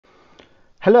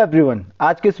Hello everyone,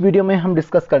 आज के इस वीडियो में हम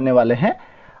डिस्कस करने वाले हैं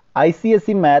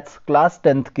आईसीएसई मैथ्स क्लास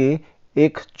 10th के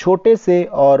एक छोटे से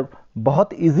और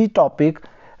बहुत easy topic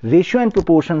ratio and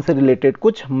proportion से रिलेटेड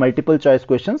कुछ मल्टीपल चॉइस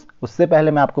क्वेश्चंस। उससे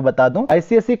पहले मैं आपको बता दूं,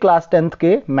 आईसीएसई क्लास 10th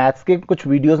के मैथ्स के कुछ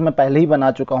वीडियोस मैं पहले ही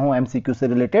बना चुका हूं एमसीक्यू से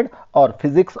रिलेटेड, और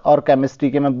फिजिक्स और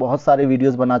केमिस्ट्री के मैं बहुत सारे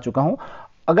वीडियोस बना चुका हूं।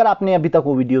 अगर आपने अभी तक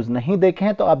वो वीडियोस नहीं देखे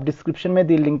हैं तो आप डिस्क्रिप्शन में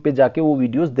दिए लिंक पे जाके वो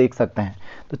वीडियोस देख सकते हैं।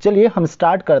 तो चलिए हम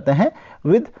स्टार्ट करते हैं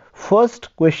with first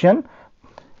question.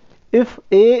 If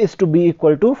a is to b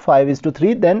equal to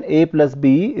 5:3 then a plus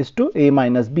b is to a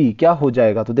minus b क्या हो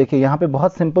जाएगा। तो देखिए यहाँ पे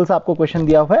बहुत सिंपल सा आपको क्वेश्चन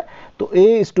दिया हुआ है। तो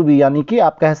a is to b यानी कि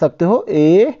आप कह सकते हो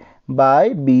a by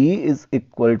b is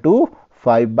equal to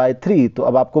 5/3। तो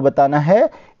अब आपको बताना है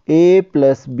a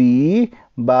plus b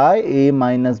bye a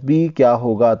minus b क्या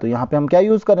होगा। तो यहाँ पे हम क्या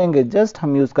यूज करेंगे, जस्ट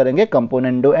हम यूज करेंगे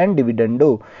कंपोनेंडो एंड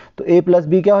डिविडेंडो। तो a प्लस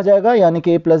बी क्या हो जाएगा, यानी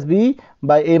कि a plus B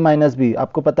bye a minus B.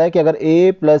 आपको पता है कि अगर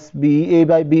a plus B a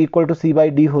by B equal to c by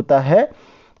D होता है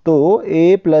तो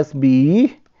a plus B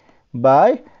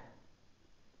bye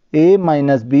a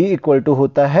minus B equal to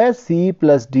होता है c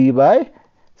plus D bye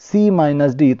c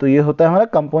minus D. तो ये होता है हमारा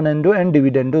कंपोनेंडो एंड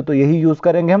डिविडेंडो। तो यही यूज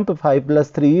करेंगे हम। तो 5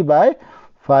 प्लस 3 बाय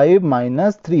 5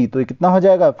 माइनस 3, तो ये कितना हो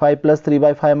जाएगा, 5 plus 3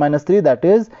 by 5 minus 3 that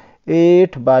is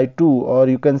 8/2, और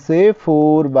यू कैन से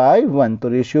 4/1। तो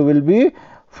रेशियो विल बी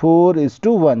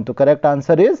 4:1। तो करेक्ट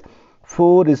आंसर इज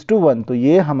 4:1। तो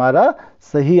ये हमारा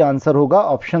सही आंसर होगा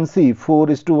option C,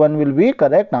 4:1 will be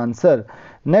correct answer.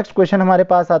 Next question हमारे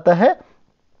पास आता है,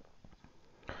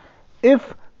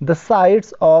 if the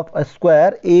sides of a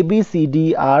square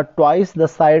ABCD are twice the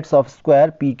sides of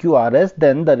square PQRS,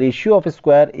 then the ratio of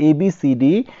square ABCD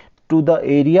to the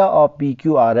area of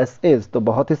PQRS is। तो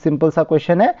बहुत ही simple सा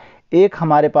question है। एक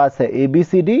हमारे पास है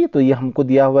ABCD, तो ये हमको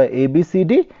दिया हुआ है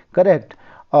ABCD, करेक्ट।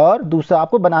 और दूसरा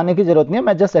आपको बनाने की जरूरत नहीं है,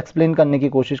 मैं जस्ट एक्सप्लेन करने की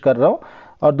कोशिश कर रहा हूँ।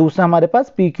 और दूसरा हमारे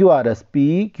पास PQRS।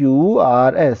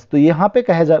 तो यहाँ पे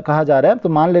कहा जा रहा है, तो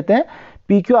मान लेते हैं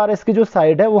PQRS की जो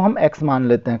साइड है वो हम x मान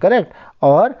लेते हैं, करेक्ट।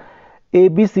 और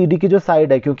ABCD की जो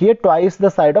साइड है, क्योंकि ये twice the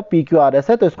side of PQRS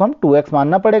है तो इसको हम 2x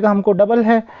मानना पड़ेगा, हमको डबल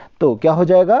है। तो क्या हो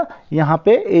जाएगा यहाँ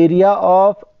पे, एरिया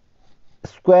ऑफ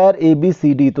स्क्वायर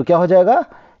ABCD, तो क्या हो जाएगा,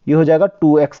 ये हो जाएगा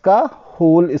 2x का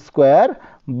whole square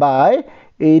by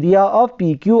area of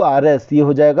PQRS, ये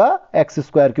हो जाएगा x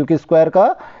स्क्वायर, क्योंकि स्क्वायर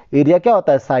का एरिया क्या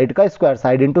होता है, साइड का स्क्वायर,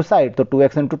 साइड इंटू साइड। तो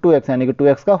 2x इंटू 2x यानी कि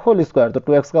 2x का होल स्क्वायर। तो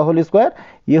 2x का होल स्क्वायर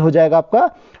ये हो जाएगा आपका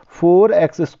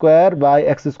 4x square by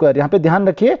x square. यहाँ पे ध्यान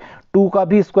रखिए 2 का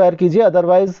भी स्क्वायर कीजिए,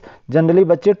 अदरवाइज जनरली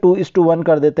बच्चे 2:1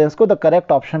 कर देते हैं इसको। The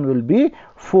correct option will be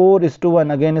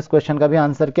 4:1। Again इस क्वेश्चन का भी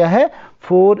आंसर क्या है,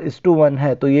 4:1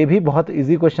 है। तो ये भी बहुत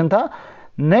ईजी क्वेश्चन था।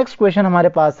 नेक्स्ट क्वेश्चन हमारे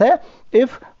पास है,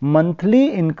 if monthly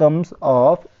incomes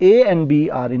of A and B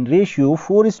are in ratio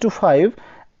 4:5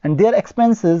 and their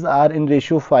expenses are in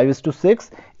ratio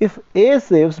 5:6, if A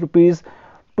saves rupees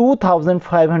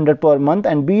 2,500 per month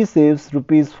and B saves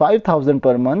rupees 5,000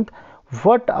 per month,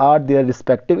 what are their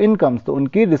respective incomes। तो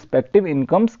उनकी respective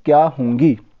incomes क्या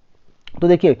होंगी। तो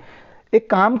देखिए एक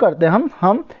काम करते हैं,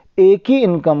 हम एक ही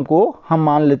इनकम को हम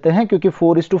मान लेते हैं, क्योंकि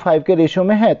 4:5 के रेशियो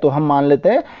में है। तो हम मान लेते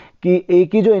हैं कि ए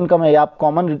की जो इनकम है, आप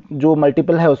कॉमन जो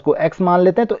मल्टीपल है उसको x मान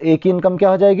लेते हैं। तो ए की इनकम क्या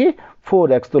हो जाएगी,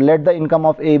 4x। तो let the income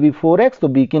of A B 4x, तो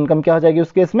बी की इनकम क्या हो जाएगी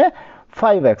उस केस में,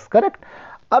 5x, करेक्ट।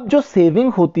 अब जो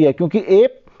सेविंग होती है, क्योंकि ए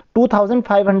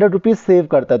 2,500 रुपीज सेव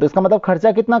करता है, तो इसका मतलब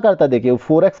खर्चा कितना करता है, देखिए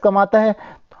 4x कमाता है,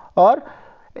 और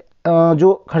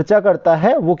जो खर्चा करता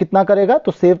है वो कितना करेगा,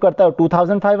 तो सेव करता है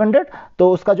 2,500,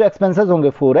 तो उसका जो एक्सपेंसेस होंगे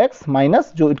 4x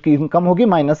माइनस जो इसकी इनकम होगी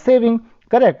माइनस सेविंग,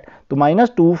 करेक्ट। तो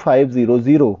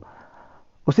 -2500।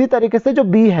 उसी तरीके से जो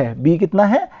बी है, बी कितना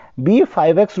है, बी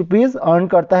 5x रुपीज अर्न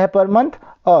करता है पर मंथ,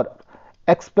 और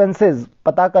एक्सपेंसेस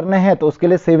पता करने हैं तो उसके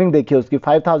लिए सेविंग देखिए उसकी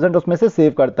 5,000 उसमें से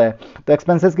सेव करता है। तो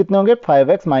एक्सपेंसेस कितने होंगे,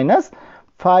 5x माइनस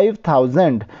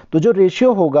 5,000। तो जो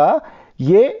रेशियो होगा,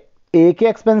 ये ए के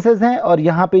एक्सपेंसेस हैं और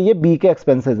यहाँ पे ये बी के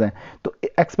एक्सपेंसेस हैं। तो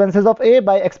expenses of A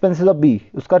bye expenses of B,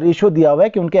 उसका रेशियो दिया हुआ है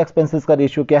कि उनके एक्सपेंसेस का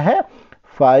रेशियो क्या है,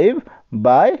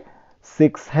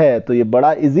 5/6 है। तो ये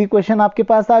बड़ा इजी क्वेश्चन आपके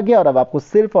पास आ गया। और अब आपको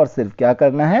सिर्फ और सिर्फ क्या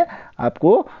करना है,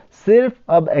 आपको सिर्फ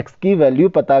अब x की वैल्यू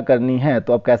पता करनी है।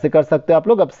 तो अब कैसे कर सकते हो आप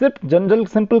लोग, अब सिर्फ जनरल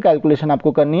सिंपल कैलकुलेशन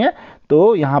आपको करनी है।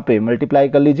 तो यहाँ पे मल्टीप्लाई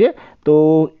कर लीजिए,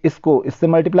 तो इसको इससे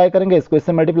मल्टीप्लाई करेंगे, इसको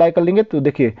इससे मल्टीप्लाई कर लेंगे। तो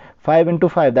देखिए 5 ×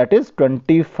 5 दैट इज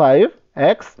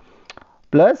 25x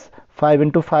प्लस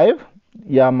 5 × 5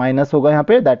 या माइनस होगा यहाँ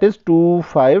पे, दैट इज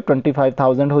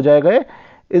 25,000 हो जाएगा,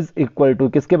 इज इक्वल टू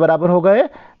किसके बराबर होगा है,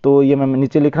 तो ये मैं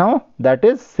नीचे लिख रहा हूं, that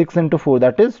is 6 × 4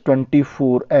 that is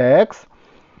 24x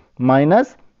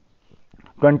minus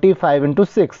 25 into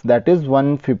 6 that is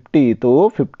 150,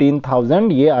 तो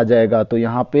 15,000 ये आ जाएगा। तो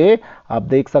यहाँ पे आप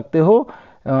देख सकते हो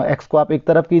x को आप एक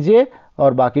तरफ कीजिए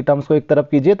और बाकी टर्म्स को एक तरफ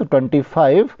कीजिए, तो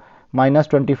 25 माइनस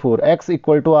 24, x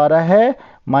इक्वल टू आ रहा है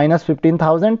माइनस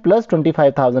 15,000 प्लस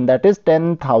 25,000 दैट इज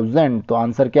 10,000। तो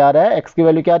आंसर क्या आ रहा है, x की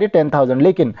वैल्यू क्या आ रही है 10,000।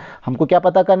 लेकिन हमको क्या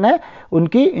पता करना है,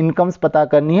 उनकी इनकम्स पता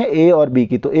करनी है a और b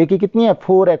की। तो a की कितनी है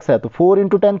 4x है, तो 4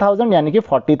 इंटू 10,000 यानी कि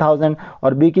 40,000,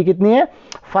 और b की कितनी है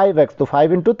 5x, तो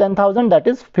 5 इंटू 10,000 दैट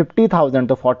इज 50,000।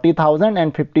 तो 40,000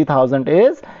 एंड 50,000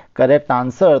 इज करेक्ट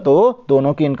आंसर। तो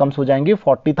दोनों की इनकम्स हो जाएंगी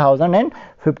 40,000 एंड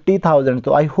 50,000।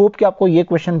 तो आई होप कि आपको ये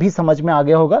क्वेश्चन भी समझ में आ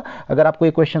गया होगा। अगर आपको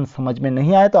ये क्वेश्चन समझ में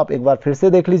नहीं आया तो आप एक बार फिर से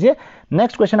देख लीजिए।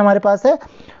 नेक्स्ट क्वेश्चन हमारे पास है,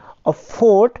 अ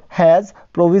fort has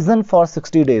provision for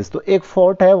 60 days. तो एक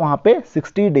फोर्ट है, वहां पे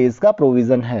 60 डेज का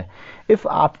प्रोविजन है। If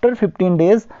after 15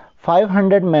 days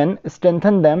 500 men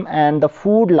strengthen them and the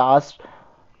food lasts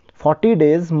 40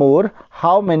 days more,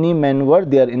 how many man were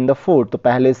there in the fort. तो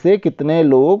पहले से कितने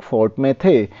लोग फोर्ट में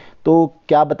थे। तो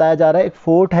क्या बताया जा रहा है, एक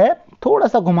फोर्ट है, थोड़ा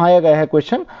सा घुमाया गया है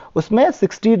क्वेश्चन, उसमें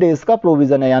 60 डेज का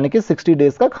प्रोविजन है, यानी कि 60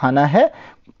 डेज का खाना है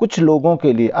कुछ लोगों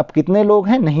के लिए। अब कितने लोग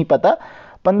हैं नहीं पता,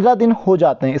 15 दिन हो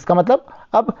जाते हैं, इसका मतलब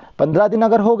अब 15 दिन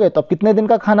अगर हो गए तो अब कितने दिन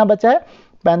का खाना बचा है,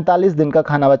 45 दिन का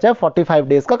खाना बचा है, 45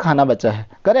 डेज का खाना बचा है,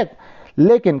 करेक्ट।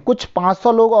 लेकिन कुछ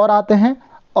 500 लोग और आते हैं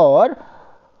और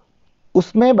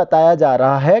उसमें बताया जा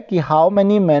रहा है कि how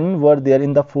many man were there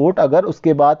in the fort. अगर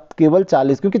उसके बाद केवल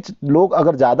 40, क्योंकि लोग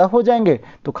अगर ज़्यादा हो जाएंगे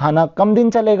तो खाना कम दिन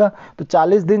चलेगा, तो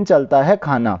 40 दिन चलता है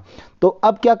खाना। तो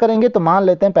अब क्या करेंगे, तो मान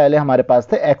लेते हैं पहले हमारे पास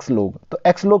थे x लोग, तो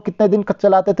x लोग कितने दिन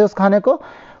चलाते थे उस खाने को,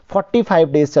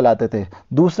 45 डेज चलाते थे।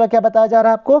 दूसरा क्या बताया जा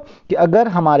रहा है आपको कि अगर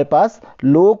हमारे पास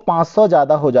लोग 500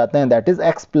 ज़्यादा हो जाते हैं दैट इज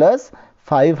x प्लस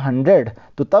 500,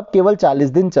 तो तब केवल 40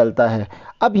 दिन चलता है।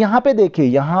 अब यहाँ पे देखिए,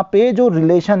 यहाँ पे जो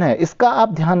रिलेशन है इसका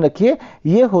आप ध्यान रखिए,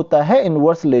 ये होता है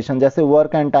इनवर्स रिलेशन, जैसे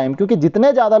वर्क एंड टाइम, क्योंकि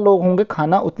जितने ज़्यादा लोग होंगे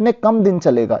खाना उतने कम दिन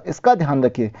चलेगा, इसका ध्यान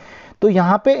रखिए। तो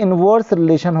यहाँ पे इनवर्स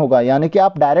रिलेशन होगा, यानी कि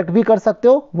आप डायरेक्ट भी कर सकते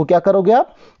हो, वो क्या करोगे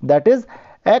आप, that is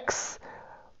x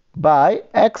bye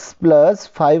x plus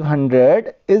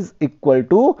 500 is equal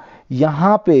to,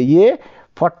 यहाँ पे ये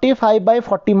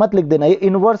 45/40 मत लिख देना, ये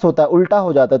इनवर्स होता है, उल्टा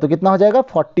हो जाता है, तो कितना हो जाएगा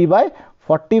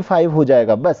 40/45 हो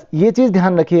जाएगा। बस ये चीज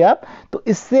ध्यान रखिए आप। तो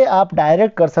इससे आप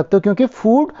डायरेक्ट कर सकते हो, क्योंकि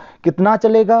फूड कितना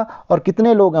चलेगा और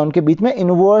कितने लोग हैं उनके बीच में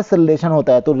इनवर्स रिलेशन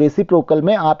होता है। तो रेसिप्रोकल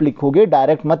में आप लिखोगे,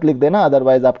 डायरेक्ट मत लिख देना,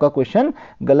 अदरवाइज आपका क्वेश्चन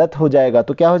गलत हो जाएगा।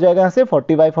 तो क्या हो जाएगा यहाँ से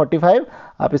 40/45,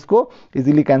 आप इसको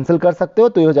इजीली कैंसिल कर सकते हो,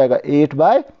 तो ये हो जाएगा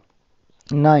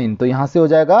 8/9। तो यहां से हो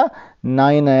जाएगा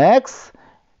 9x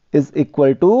is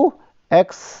equal to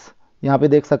x, यहां पे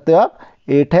देख सकते हो आप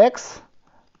 8x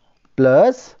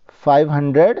प्लस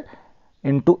 500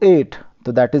 इंटू 8,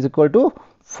 तो दैट इज इक्वल टू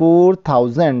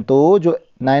 4000। तो जो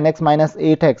 9x माइनस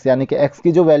 8x यानी कि x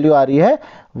की जो वैल्यू आ रही है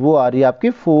वो आ रही है आपकी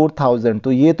 4000।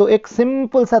 तो ये तो एक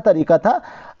सिंपल सा तरीका था।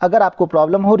 अगर आपको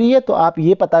प्रॉब्लम हो रही है तो आप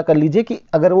ये पता कर लीजिए कि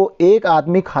अगर वो एक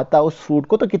आदमी खाता उस फूड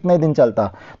को तो कितने दिन चलता।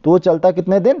 तो वो चलता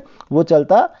कितने दिन, वो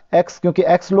चलता x, क्योंकि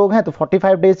x लोग हैं तो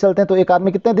 45 डेज चलते हैं, तो एक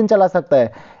आदमी कितने दिन चला सकता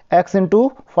है, x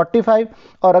इंटू 45।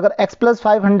 और अगर x प्लस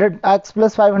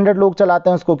 500 लोग चलाते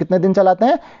हैं उसको, कितने दिन चलाते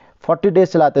हैं 40 डेज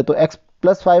चलाते हैं, तो x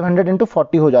प्लस 500 इंटू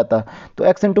 40 हो जाता। तो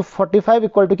x इंटू 45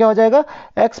 इक्वल टू क्या हो जाएगा,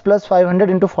 x प्लस 500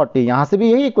 इंटू 40। यहां से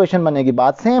भी यही इक्वेशन बनेगी,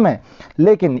 बात सेम है,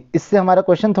 लेकिन इससे हमारा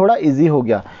क्वेश्चन थोड़ा इजी हो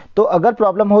गया। तो अगर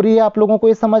प्रॉब्लम हो रही है आप लोगों को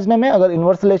ये समझने में, अगर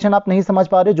इनवर्स रिलेशन आप नहीं समझ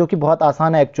पा रहे, जो कि बहुत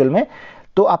आसान है एक्चुअल में,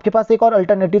 तो आपके पास एक और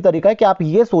अल्टरनेटिव तरीका है कि आप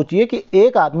ये सोचिए कि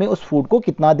एक आदमी उस फूड को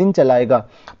कितना दिन चलाएगा।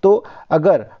 तो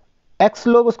अगर x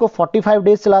लोग उसको 45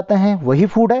 डेज चलाते हैं, वही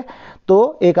फूड है,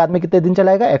 तो एक आदमी कितने दिन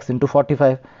चलाएगा, x इंटू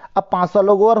 45। अब 500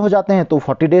 लोग और हो जाते हैं तो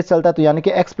 40 डेज चलता है, तो यानी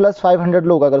कि x प्लस 500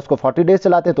 लोग अगर उसको 40 डेज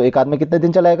चलाते हैं तो एक आदमी कितने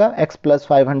दिन चलाएगा, x प्लस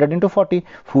 500 इंटू 40।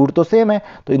 फूड तो सेम है,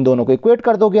 तो इन दोनों को इक्वेट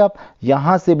कर दोगे आप।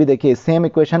 यहां से भी देखिए सेम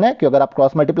इक्वेशन है कि अगर आप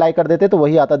क्रॉस मल्टीप्लाई कर देते तो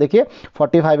वही आता, देखिए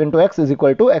 45 into x is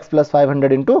equal to x plus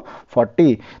 500 into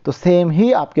 40। तो सेम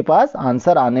ही आपके पास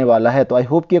आंसर आने वाला है। तो आई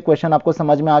होप कि ये क्वेश्चन आपको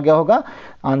समझ में आ गया होगा।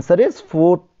 Answer is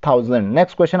 4000।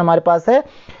 नेक्स्ट क्वेश्चन हमारे पास है,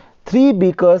 3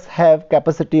 beakers have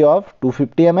capacity of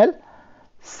 250 ml,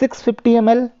 650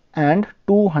 ml and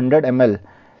 200 ml.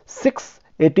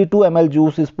 682 ml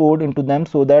juice is poured into them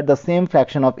so that the same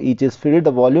fraction of each is filled.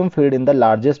 The volume filled in the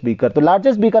largest beaker. तो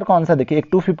largest beaker कौन सा, देखिए एक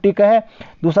 250 का है,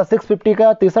 दूसरा 650 का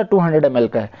है, तीसरा 200 ml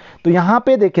का है। तो यहाँ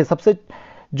पे देखिए सबसे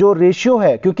जो रेशियो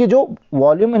है, क्योंकि जो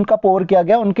वॉल्यूम इनका पोर किया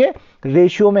गया उनके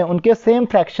रेशियो में, उनके सेम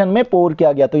फ्रैक्शन में पोर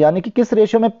किया गया, तो यानी कि किस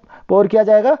रेशियो में पोर किया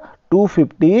जाएगा,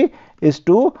 250 is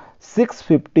to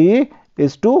 650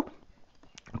 is to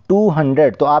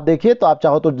 200, तो आप देखिए, तो आप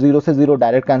चाहो तो 0 से 0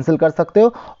 डायरेक्ट कैंसिल कर सकते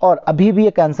हो, और अभी भी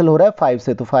ये कैंसिल हो रहा है 5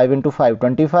 से, तो 5 इंटू 5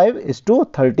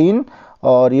 25:13,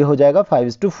 और ये हो जाएगा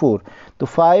 5:4, तो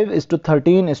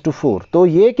 5:13:4, तो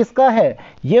ये किसका है,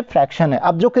 ये फ्रैक्शन है।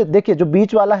 अब जो देखिए जो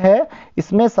बीच वाला है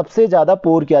इसमें सबसे ज़्यादा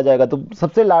पोर किया जाएगा, तो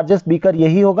सबसे लार्जेस्ट बीकर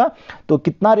यही होगा, तो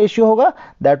कितना रेशियो होगा,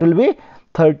 दैट विल बी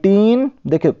 13,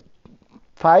 देखिए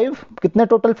 5 कितने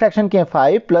टोटल फ्रैक्शन किए हैं,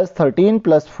 5 + 13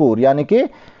 + 4, यानी कि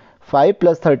 5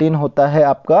 + 13 होता है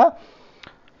आपका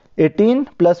 18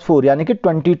 + 4, यानी कि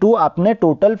 22 आपने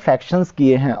टोटल फ्रैक्शंस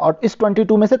किए हैं, और इस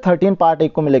 22 में से 13 पार्ट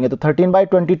एक को मिलेंगे, तो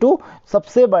 13/22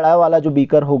 सबसे बड़ा वाला जो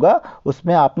बीकर होगा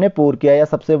उसमें आपने पोर किया, या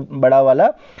सबसे बड़ा वाला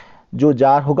जो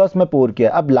जार होगा उसमें पोर किया।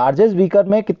 अब लार्जेस्ट बीकर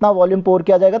में कितना वॉल्यूम पोर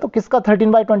किया जाएगा, तो किसका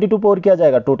 13/22 पोर किया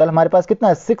जाएगा, टोटल हमारे पास कितना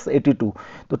है 682,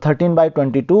 तो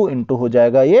 13/22 इंटू हो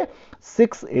जाएगा ये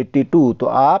 682, तो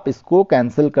आप इसको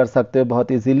कैंसिल कर सकते हो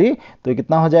बहुत इजीली, तो ये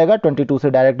कितना हो जाएगा, 22 से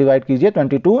डायरेक्ट डिवाइड कीजिए,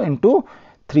 22 इंटू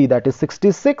 3 दैट इज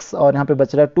 66, और यहाँ पे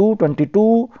बच रहा है 2,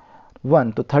 22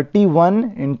 1, तो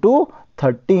 31 इंटू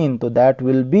 13, तो that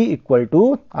will be equal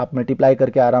to, आप मल्टीप्लाई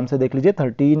करके आराम से देख लीजिए,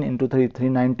 13 into 3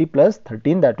 390 plus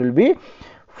 13 that will be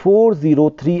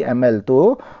 403 ml,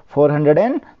 तो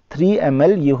 403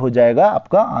 ml ये हो जाएगा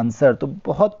आपका आंसर। तो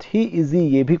बहुत ही इजी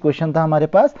ये भी क्वेश्चन था हमारे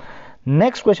पास।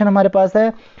 नेक्स्ट क्वेश्चन हमारे पास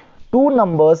है, two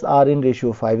numbers are in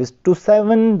ratio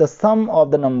 5:7, the sum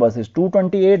of the numbers is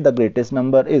 228, the greatest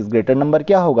number is, greater number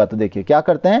क्या होगा, तो देखिए क्या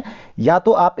करते हैं, या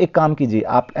तो आप एक काम कीजिए,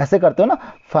 आप ऐसे करते हो ना,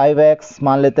 5x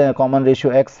मान लेते हैं, कॉमन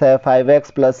रेशियो x है,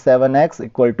 5x + 7x =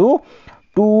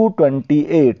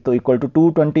 228, तो इक्वल टू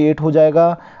 228 हो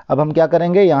जाएगा। अब हम क्या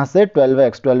करेंगे, यहाँ से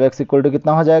 12x इक्वल टू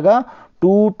कितना हो जाएगा,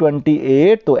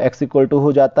 228, तो x इक्वल टू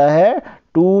हो जाता है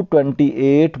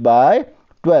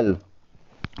 228/12,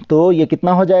 तो ये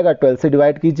कितना हो जाएगा, 12 से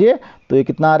डिवाइड कीजिए, तो ये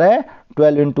कितना आ रहा है,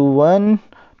 12 इंटू 1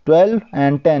 12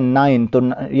 एंड 10 9, तो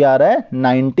ये आ रहा है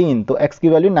 19, तो x की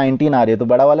वैल्यू 19 आ रही है, तो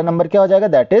बड़ा वाला नंबर क्या हो जाएगा,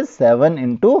 that is 7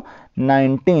 into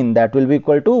 19, that will be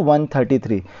equal to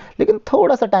 133। लेकिन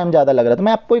थोड़ा सा टाइम ज़्यादा लग रहा है, तो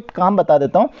मैं आपको एक काम बता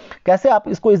देता हूँ कैसे आप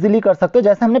इसको इजीली कर सकते हो,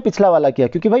 जैसे हमने पिछला वाला किया,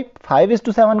 क्योंकि भाई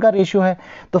 5:7 का रेशियो है,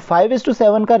 तो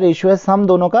 5:7 का रेशियो है, सम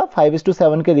दोनों का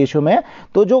 5:7 के रेशियो में,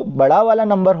 तो जो बड़ा वाला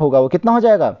नंबर होगा वो कितना हो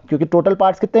जाएगा, क्योंकि टोटल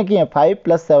पार्ट्स कितने किए हैं, 5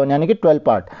 + 7 यानी कि 12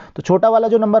 पार्ट, तो छोटा वाला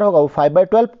जो नंबर होगा वो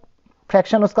 5/12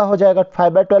 फ्रैक्शन उसका हो जाएगा,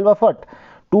 5/12 ऑफ व्हाट,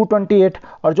 228,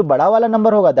 और जो बड़ा वाला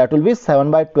नंबर होगा दैट विल बी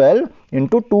 7/12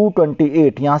 इंटू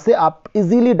 228। यहाँ से आप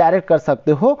इजीली डायरेक्ट कर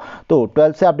सकते हो, तो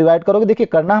 12 से आप डिवाइड करोगे, देखिए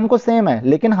करना हमको सेम है,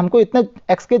 लेकिन हमको इतने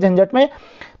x के झंझट में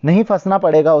नहीं फंसना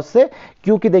पड़ेगा उससे,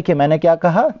 क्योंकि देखिए मैंने क्या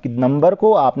कहा कि नंबर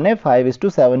को आपने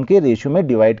 5:7 के रेशियो में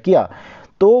डिवाइड किया,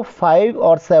 तो 5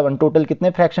 और 7 टोटल कितने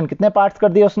फ्रैक्शन, कितने पार्ट्स कर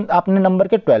दिए आपने नंबर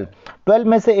के, 12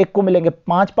 में से एक को मिलेंगे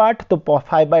 5 पार्ट, तो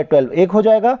 5/12 एक हो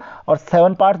जाएगा, और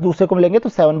 7 पार्ट दूसरे को मिलेंगे, तो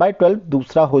 7/12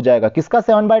 दूसरा हो जाएगा, किसका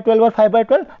 7/12 और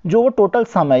 5/12, जो वो टोटल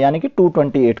सम है यानी कि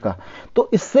 228 का, तो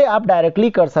इससे आप डायरेक्टली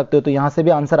कर सकते हो, तो यहां से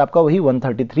भी आंसर आपका वही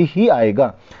 133 ही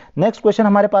आएगा। नेक्स्ट क्वेश्चन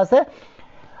हमारे पास है,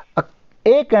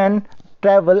 A can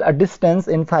travel a distance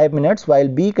in 5 minutes while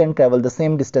B can travel the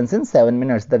same distance in 7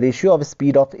 minutes. The ratio of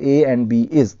speed of A and B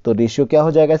is, तो रेशियो क्या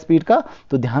हो जाएगा स्पीड का,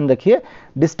 तो ध्यान रखिए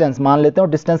डिस्टेंस मान लेते हो,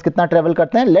 डिस्टेंस कितना ट्रेवल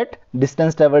करते हैं, late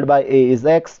distance travelled by A is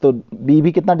x, तो B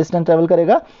भी कितना डिस्टेंस ट्रेवल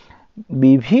करेगा,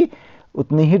 B भी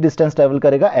उतनी ही डिस्टेंस ट्रेवल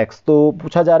करेगा x, तो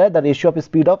पूछा जा रहा है the ratio of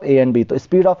speed of A and B, तो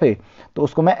स्पीड ऑफ A, तो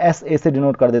उसको मैं SA से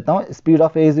डिनोट कर देता हूँ, speed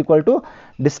of A is equal to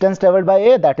distance travelled by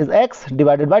A that is x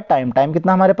divided by time, time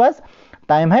कितना हमारे पास,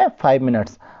 टाइम है 5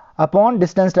 minutes, upon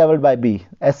distance travelled by B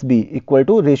SB equal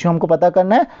to, ratio हमको पता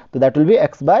करना है, तो दैट विल बी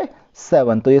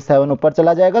x/7, तो ये 7 ऊपर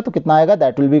चला जाएगा, तो कितना आएगा,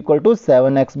 that will be equal to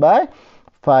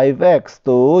 7x/5x,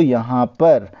 तो यहाँ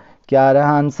पर क्या आ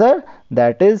रहा आंसर,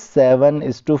 दैट इज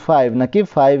 7:5 न कि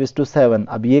 5:7।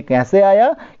 अब ये कैसे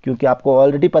आया, क्योंकि आपको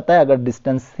ऑलरेडी पता है अगर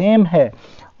डिस्टेंस सेम है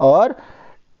और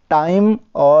टाइम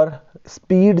और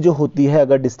स्पीड जो होती है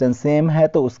अगर डिस्टेंस सेम है,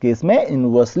 तो उस केस में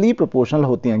इनवर्सली प्रोपोर्शनल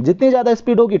होती हैं, जितनी ज़्यादा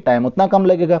स्पीड होगी टाइम उतना कम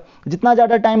लगेगा, जितना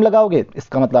ज़्यादा टाइम लगाओगे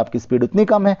इसका मतलब आपकी स्पीड उतनी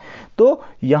कम है, तो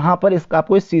यहाँ पर इसका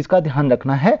आपको इस चीज़ का ध्यान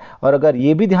रखना है, और अगर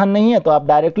ये भी ध्यान नहीं है तो आप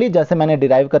डायरेक्टली जैसे मैंने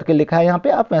डिराइव करके लिखा है यहाँ पे,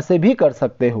 आप वैसे भी कर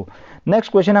सकते हो।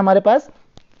 नेक्स्ट क्वेश्चन हमारे पास,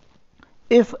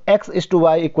 if x is to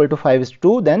y equal to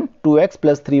 5:2 then 2x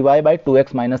plus 3y by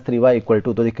 2x minus 3y equal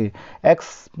to, तो देखिए x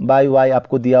by y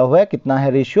आपको दिया हुआ है, कितना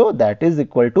है ratio, that is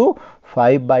equal to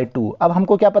 5/2। अब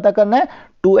हमको क्या पता करना है,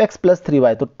 2x plus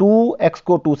 3y, तो 2x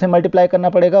को 2 से मल्टीप्लाई करना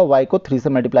पड़ेगा, y को 3 से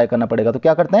मल्टीप्लाई करना पड़ेगा, तो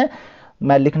क्या करते हैं,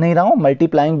 मैं लिख नहीं रहा हूं,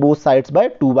 मल्टीप्लाइंग बोथ साइड्स बाय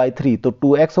 2/3, तो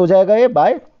 2x हो जाएगा ये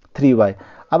बाय 3y।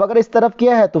 अब अगर इस तरफ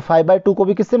किया है तो 5/2 को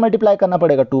भी किससे मल्टीप्लाई करना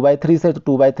पड़ेगा, 2/3 से, तो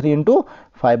 2/3 इंटू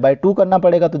 5/2 करना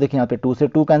पड़ेगा, तो देखिए यहाँ पे 2 से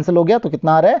 2 कैंसिल हो गया, तो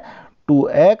कितना आ रहा है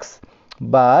 2x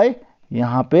बाय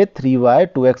यहाँ पे 3y,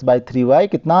 2x बाय 3y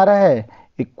कितना आ रहा है,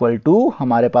 इक्वल टू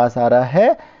हमारे पास आ रहा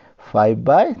है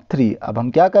 5/3। अब हम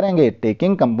क्या करेंगे,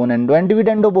 taking componendo and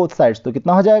dividendo both sides, तो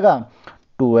कितना हो जाएगा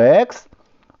 2x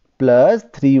plus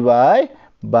 3y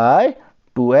bye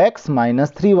 2x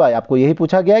minus 3y। आपको यही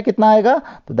पूछा गया है कितना आएगा,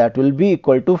 तो that will be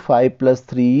equal to 5 plus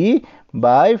 3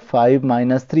 bye 5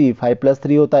 minus 3। 5 plus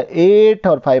 3 होता है 8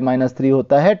 और 5 माइनस 3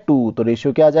 होता है 2, तो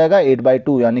रेशियो क्या आ जाएगा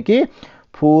 8/2, यानी कि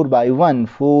 4/1,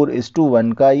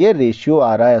 4:1 का ये रेशियो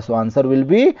आ रहा है। So answer will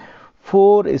be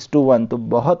 4:1। तो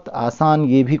बहुत आसान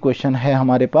ये भी क्वेश्चन है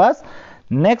हमारे पास।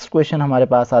 नेक्स्ट क्वेश्चन हमारे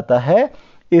पास आता है,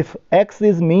 if x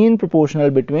is mean proportional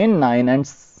between 9 and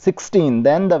 16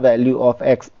 then the value of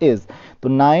x is. तो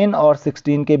 9 और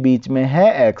 16 के बीच में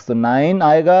है x, तो 9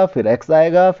 आएगा, फिर x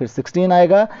आएगा, फिर 16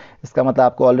 आएगा। इसका मतलब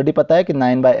आपको ऑलरेडी पता है कि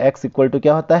 9/x इक्वल टू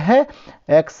क्या होता है,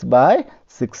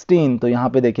 x/16। तो यहाँ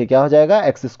पे देखिए क्या हो जाएगा,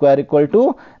 x² इक्वल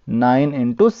टू 9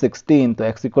 इंटू 16। तो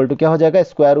x इक्वल टू क्या हो जाएगा,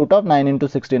 square root of 9 into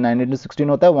 16। 9 into 16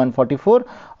 होता है 144,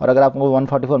 और अगर आपको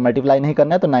 144 मल्टीप्लाई नहीं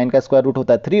करना है तो 9 का स्क्वायर रूट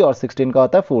होता है 3 और 16 का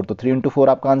होता है 4, तो 3 इंटू 4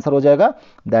 आपका आंसर हो जाएगा,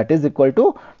 that is equal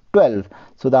to 12।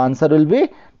 So the answer will be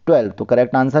 12। तो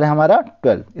करेक्ट आंसर है हमारा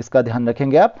 12, इसका ध्यान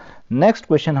रखेंगे आप। नेक्स्ट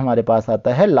क्वेश्चन हमारे पास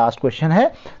आता है, लास्ट क्वेश्चन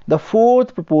है, the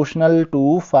fourth proportional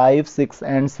to 5, 6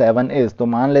 and 7 is. तो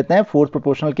मान लेते हैं फोर्थ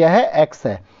प्रोपोर्शनल क्या है, x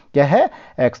है, क्या है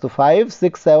x। तो 5,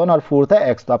 6, 7 और फोर्थ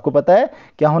है x, तो आपको पता है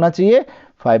क्या होना चाहिए,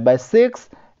 5/6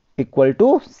 इक्वल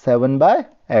टू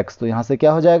 7/x। तो यहां से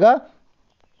क्या हो जाएगा,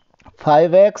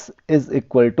 5x is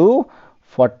equal to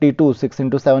 42। 6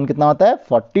 into 7 कितना होता है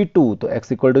 42, तो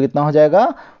x इक्वल टू कितना हो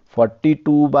जाएगा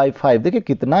 42/5। देखिए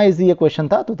कितना इजी ये क्वेश्चन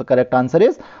था। तो करेक्ट आंसर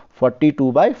इज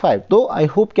 42/5। तो आई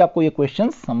होप कि आपको ये क्वेश्चन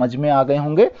समझ में आ गए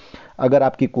होंगे। अगर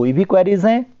आपकी कोई भी क्वेरीज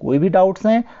हैं, कोई भी डाउट्स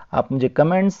हैं, आप मुझे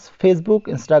कमेंट्स, फेसबुक,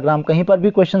 इंस्टाग्राम कहीं पर भी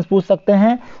क्वेश्चंस पूछ सकते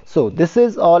हैं। So this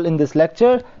is all in this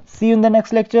lecture. C you in the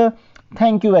next lecture.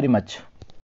 Thank you very much.